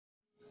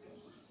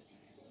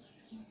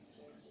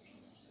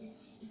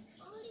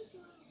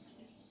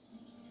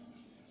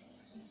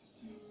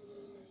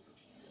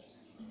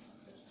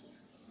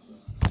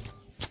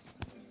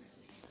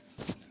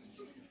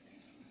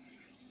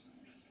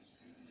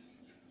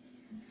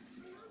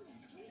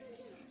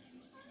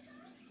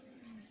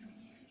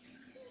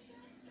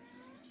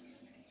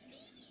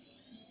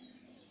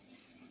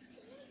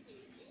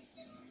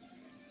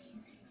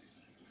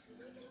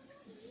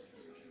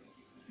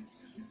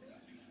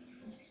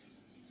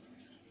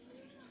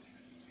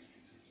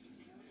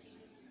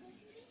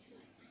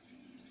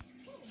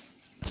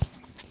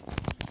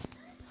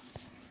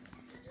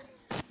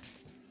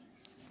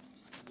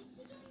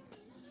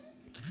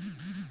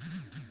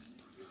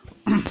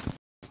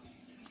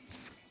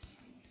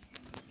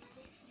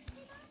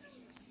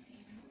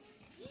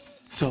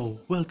So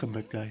welcome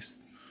back guys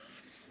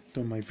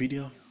to my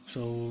video.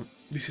 So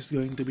this is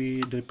going to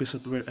be the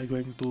episode where I'm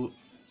going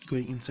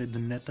inside the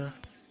nether.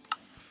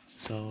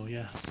 So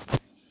yeah,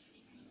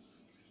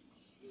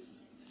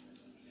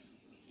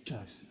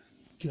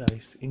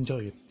 guys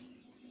enjoy it.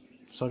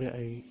 Sorry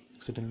I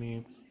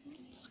accidentally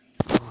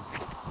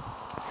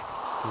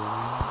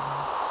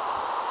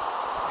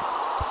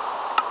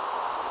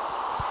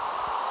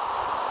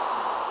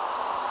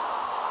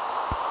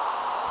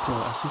so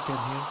as you can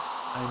hear,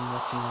 I'm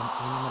watching an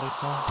anime right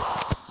now.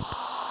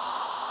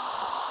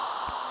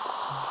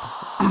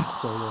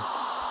 So yeah,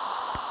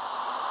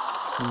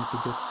 we need to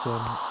get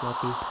some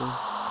lapis there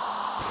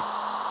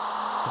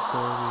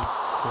after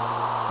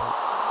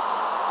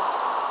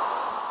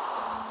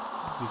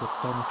we got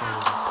ton of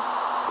iron.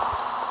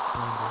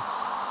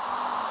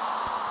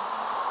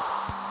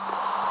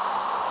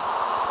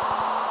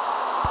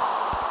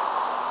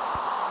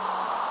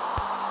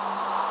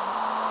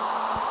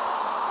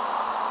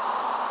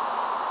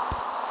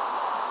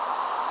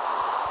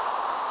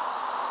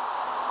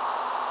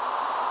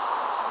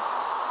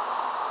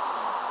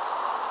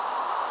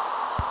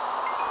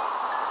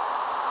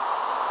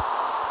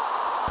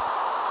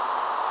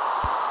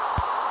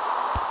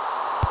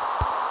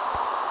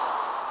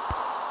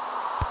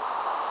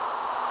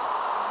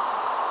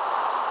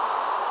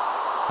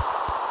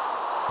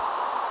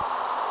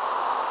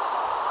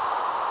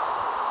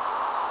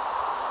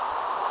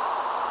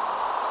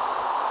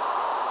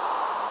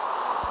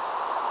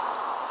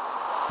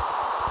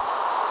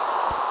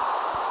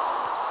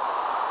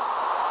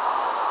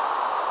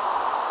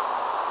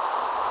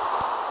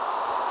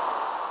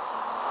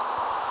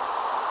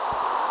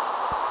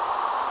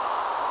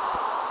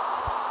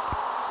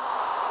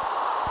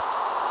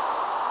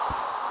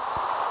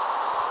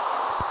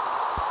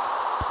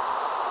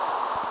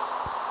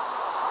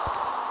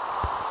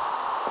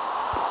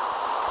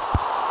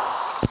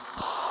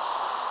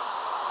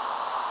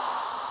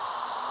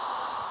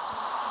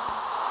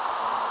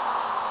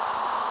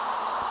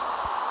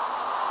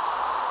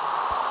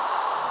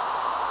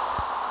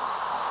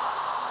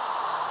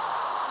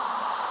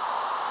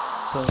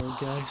 So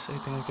guys, I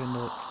think I can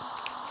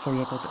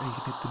forget what I need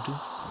to do.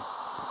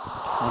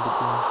 All the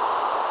things.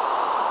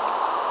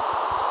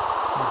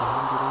 What the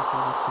hell did I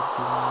say? What's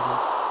something like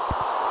that?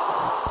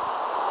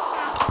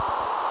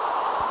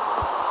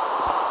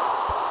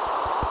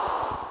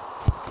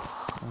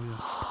 Oh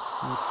yeah,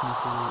 let's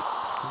make a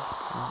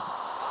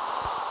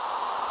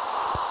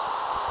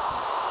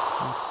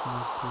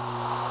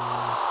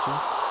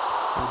chest.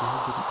 Where the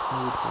hell did it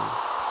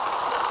go?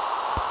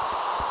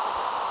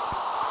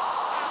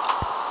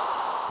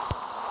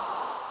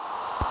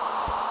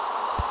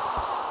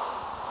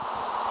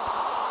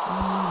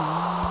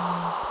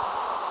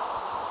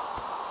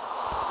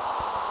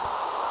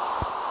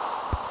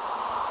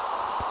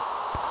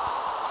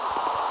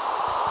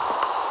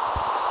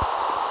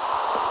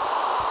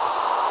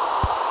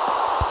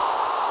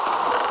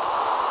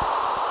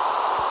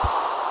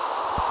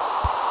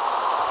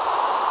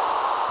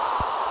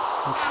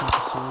 Let's make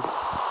a sword.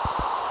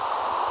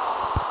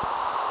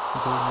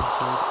 Diamond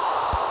sword.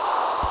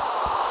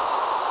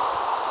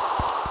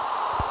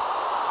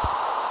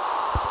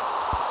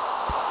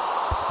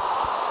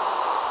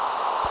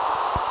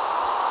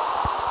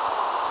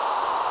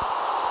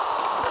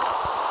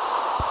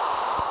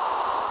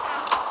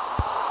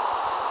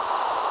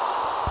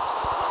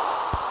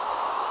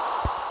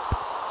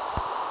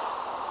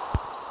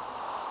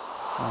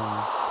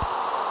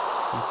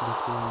 Like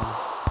that one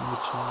in the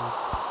child.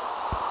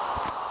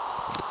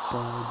 So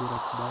I'll be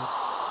right back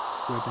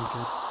when I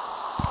get a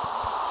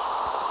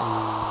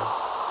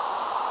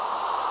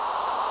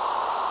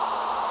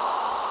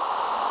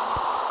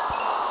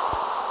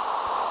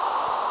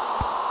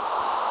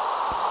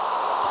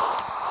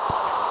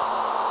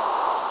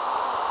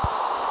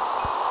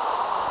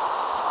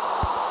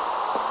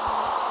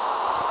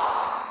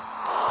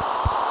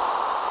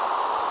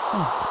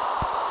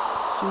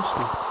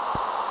seriously,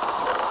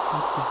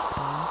 what the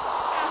hell?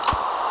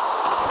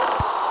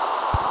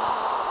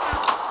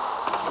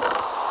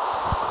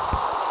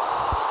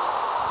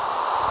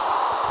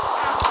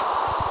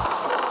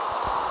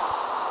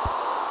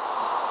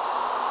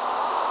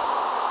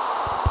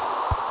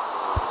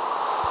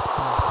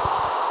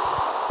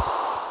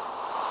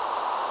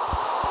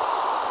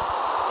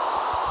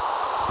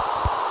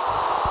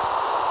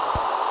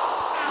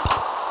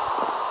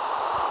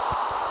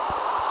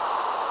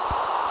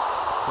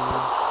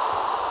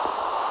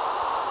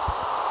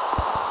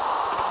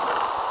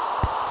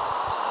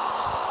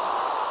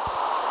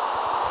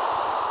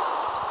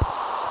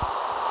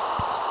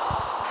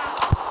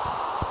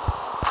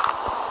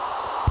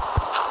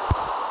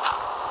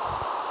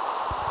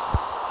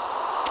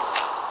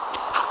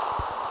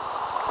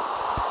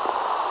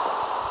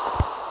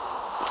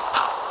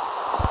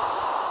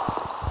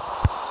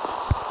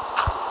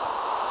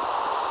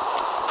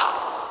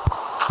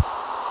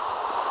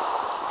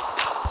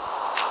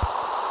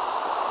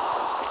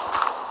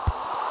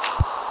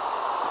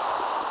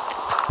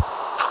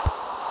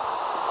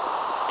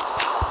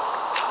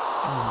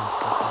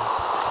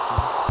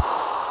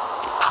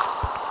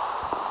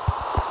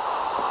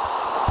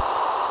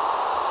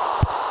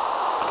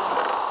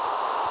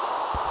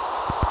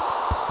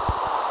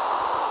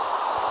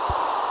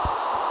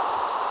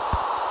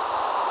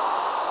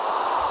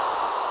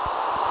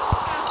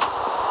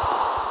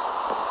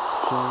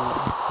 So we're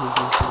going to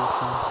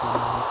find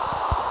some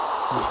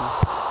little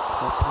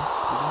fortress,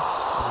 I guess.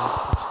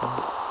 Alright, it's done.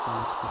 So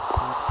let's get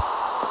started.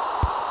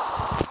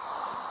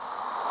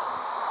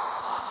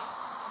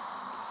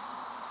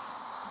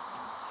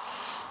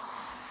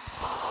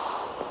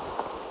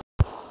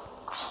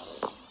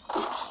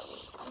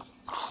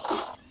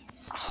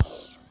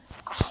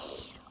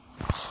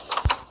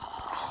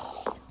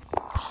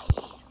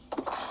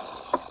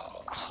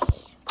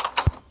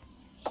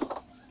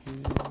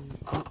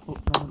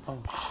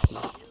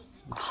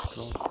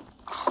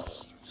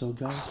 So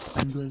guys,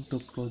 I'm going to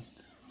upload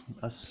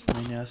as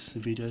many as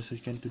video as I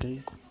can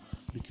today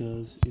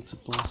because it's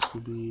supposed to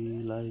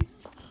be like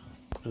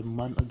a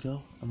month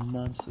ago.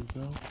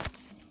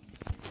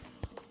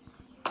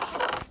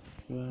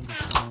 Yeah,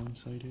 there's no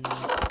inside here.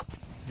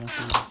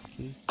 Nothing.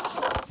 Okay,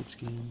 let's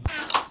get in.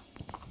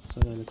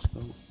 So yeah, let's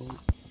go. Oh,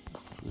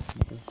 with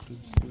my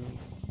girlfriend still.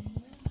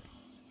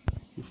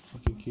 You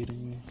fucking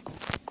kidding me?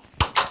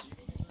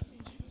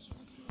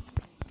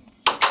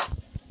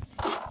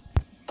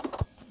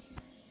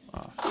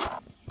 Ah,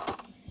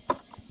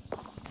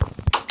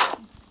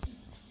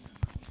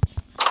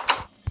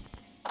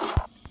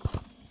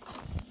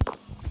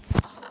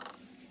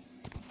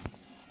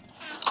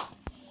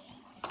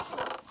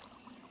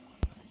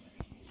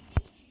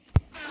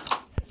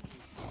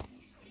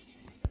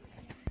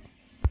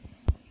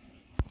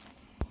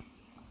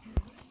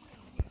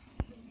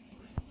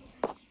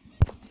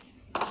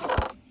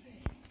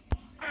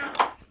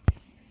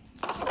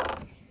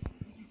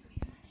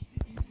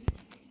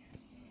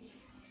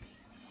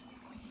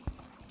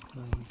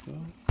 there we go.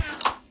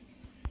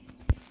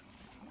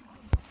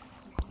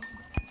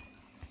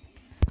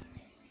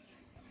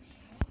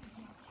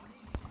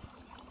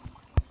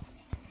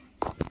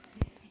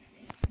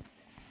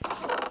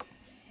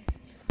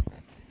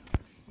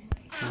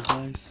 So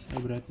guys,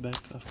 I'll be right back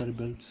after I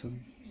build some.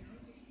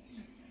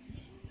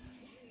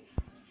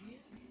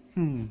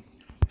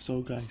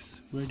 So guys,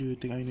 where do you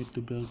think I need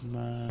to build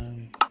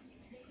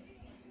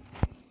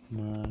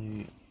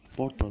my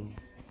portal?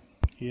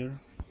 Here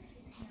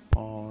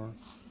or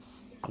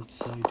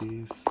outside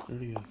this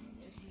area?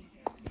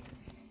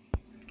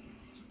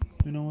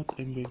 You know what?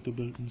 I'm going to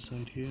build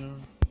inside here.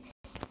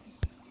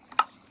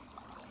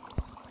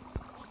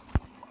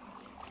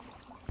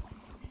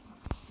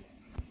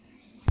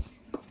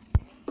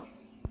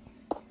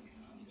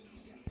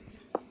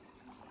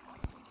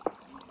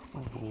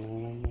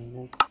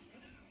 Oh,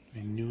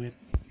 I knew it.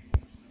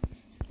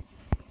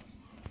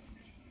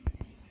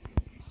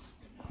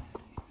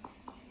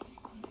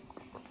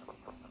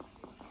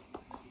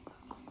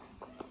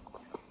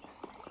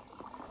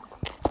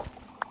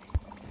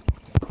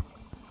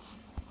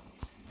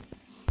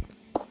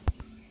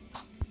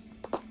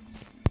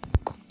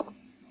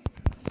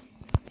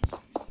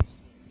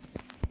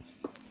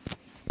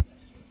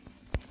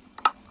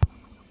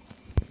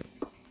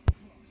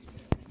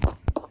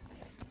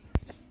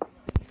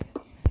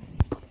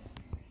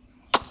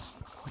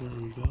 There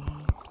we go.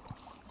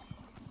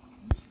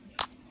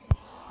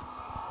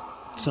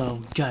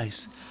 So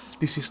guys,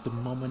 this is the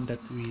moment that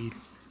we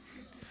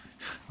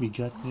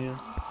got here.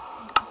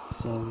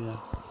 So yeah,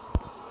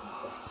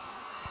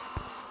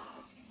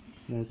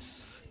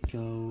 let's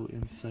go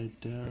inside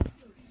there.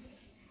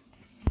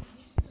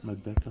 My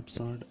backup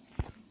sword.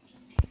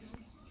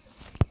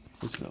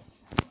 Let's go.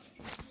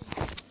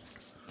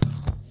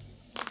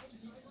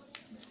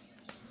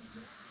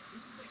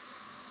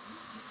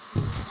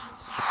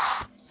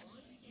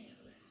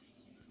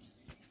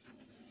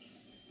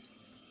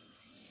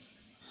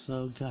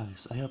 So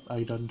guys, I hope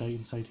I don't die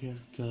inside here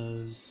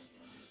because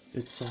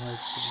it's so hard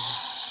to...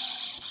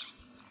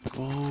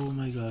 Oh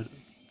my god.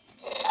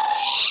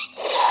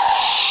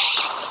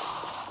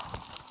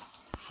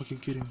 Fucking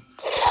kidding.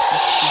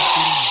 Fucking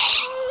kidding.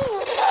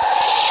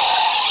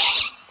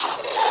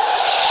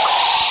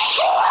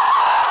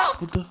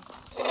 What the?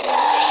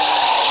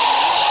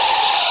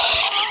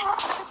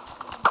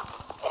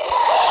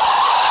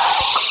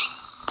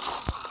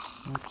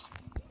 Oops.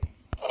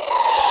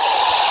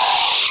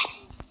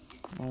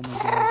 Oh my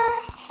god.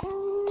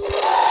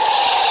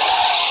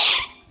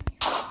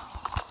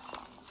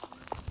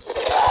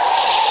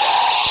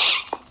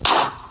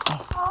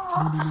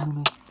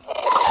 No.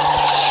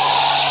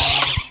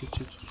 Shit.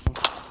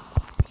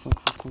 Fuck.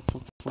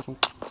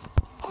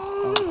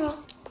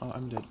 Oh,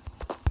 I'm dead.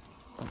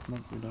 No,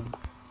 we're done.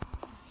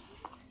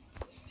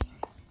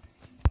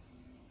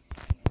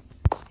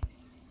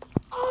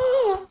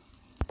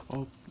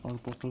 Oh, our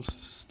portal's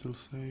still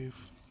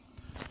safe.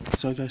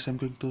 So guys, I'm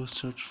going to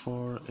search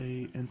for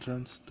a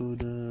entrance to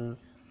the...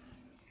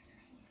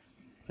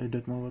 I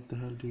don't know what the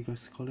hell do you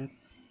guys call it?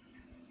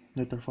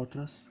 Nether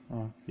Fortress?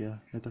 Oh, yeah,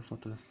 Nether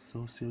Fortress.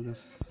 So see you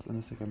guys in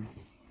a second.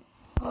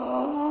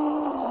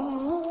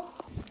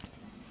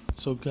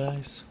 So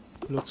guys,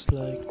 looks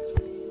like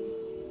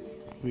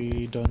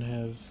we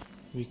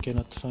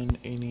cannot find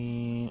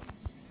anything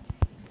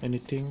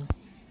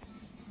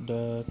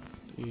that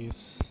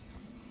is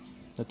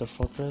Nether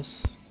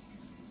Fortress.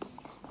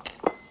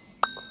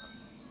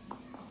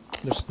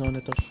 There's no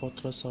Nether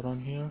Fortress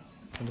around here,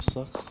 and it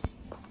sucks.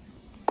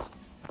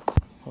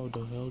 How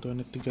the hell do I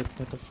need to get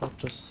Nether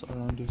Fortress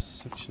around this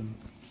section?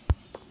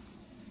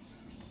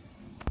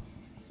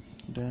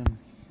 Damn.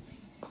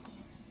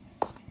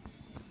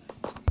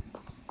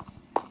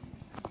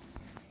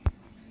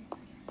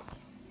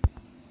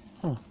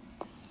 Huh.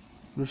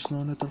 There's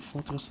no Nether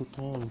Fortress at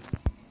all.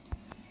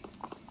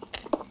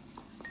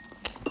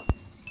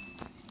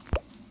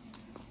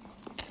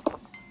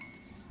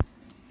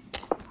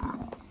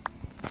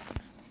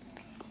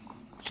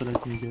 So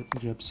let me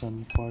grab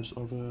some quartz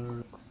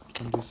over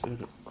on this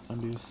area, on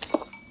this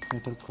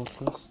Nether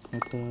Fortress,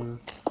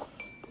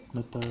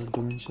 Nether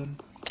Dimension.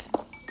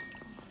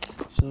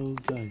 So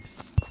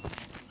guys,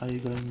 are you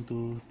going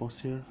to pause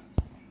here?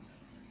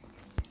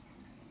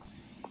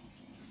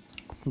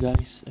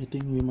 Guys, I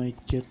think we might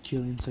get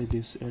killed inside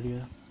this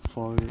area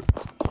for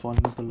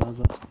falling into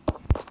lava.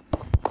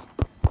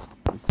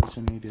 It's such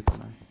an idiot,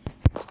 man.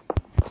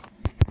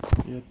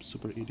 Yep,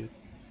 super idiot.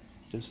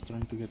 Just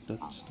trying to get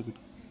that stupid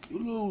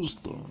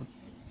glowstone.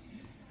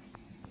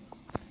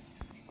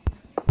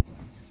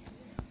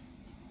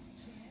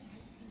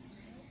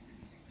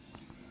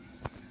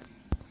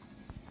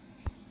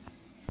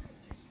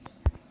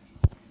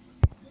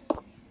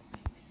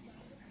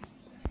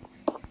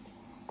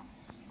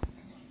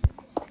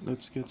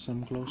 Let's get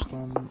some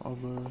glowstone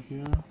over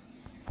here.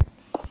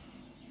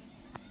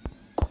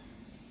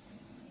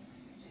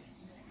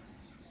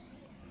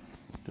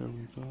 There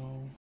we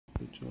go.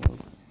 Good job.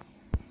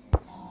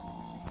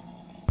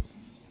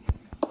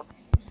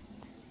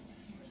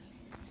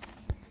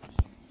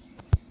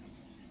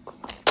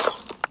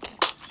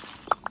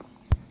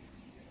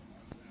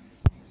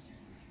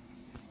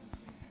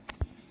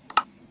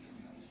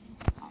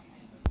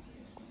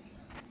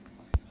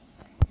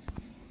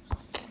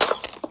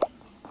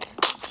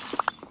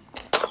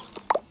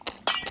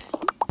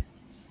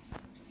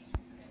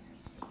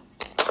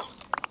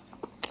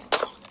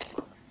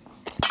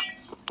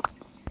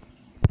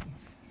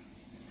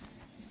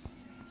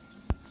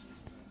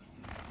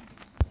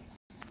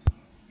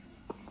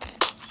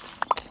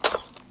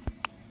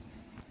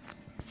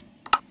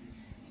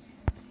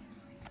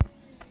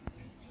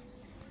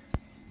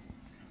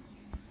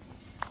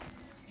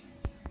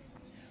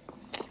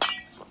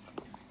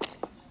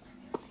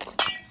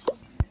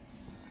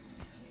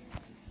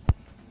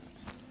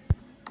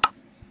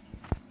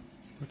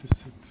 What is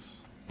 6?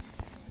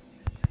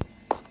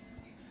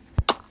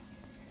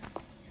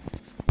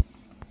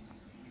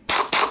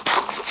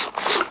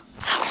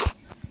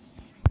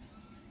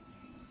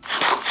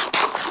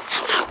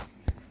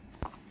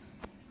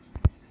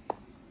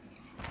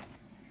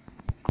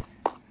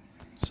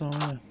 So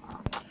yeah,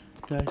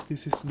 guys,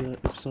 this is the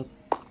episode.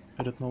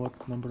 I don't know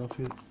what number of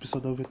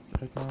episode of it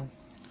right now.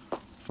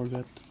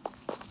 Forgot.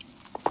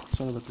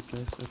 Sorry about it,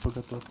 guys. I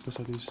forgot what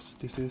episode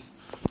this is.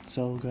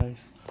 So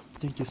guys,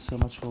 thank you so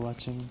much for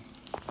watching.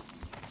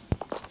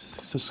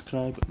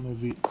 Subscribe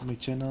my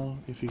channel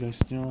if you guys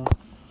new,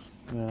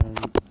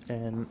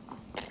 and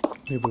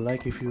leave a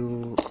like if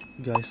you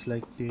guys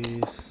like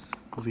this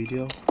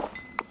video.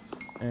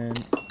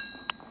 And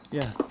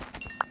yeah,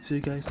 see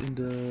you guys in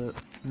the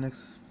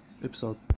next episode.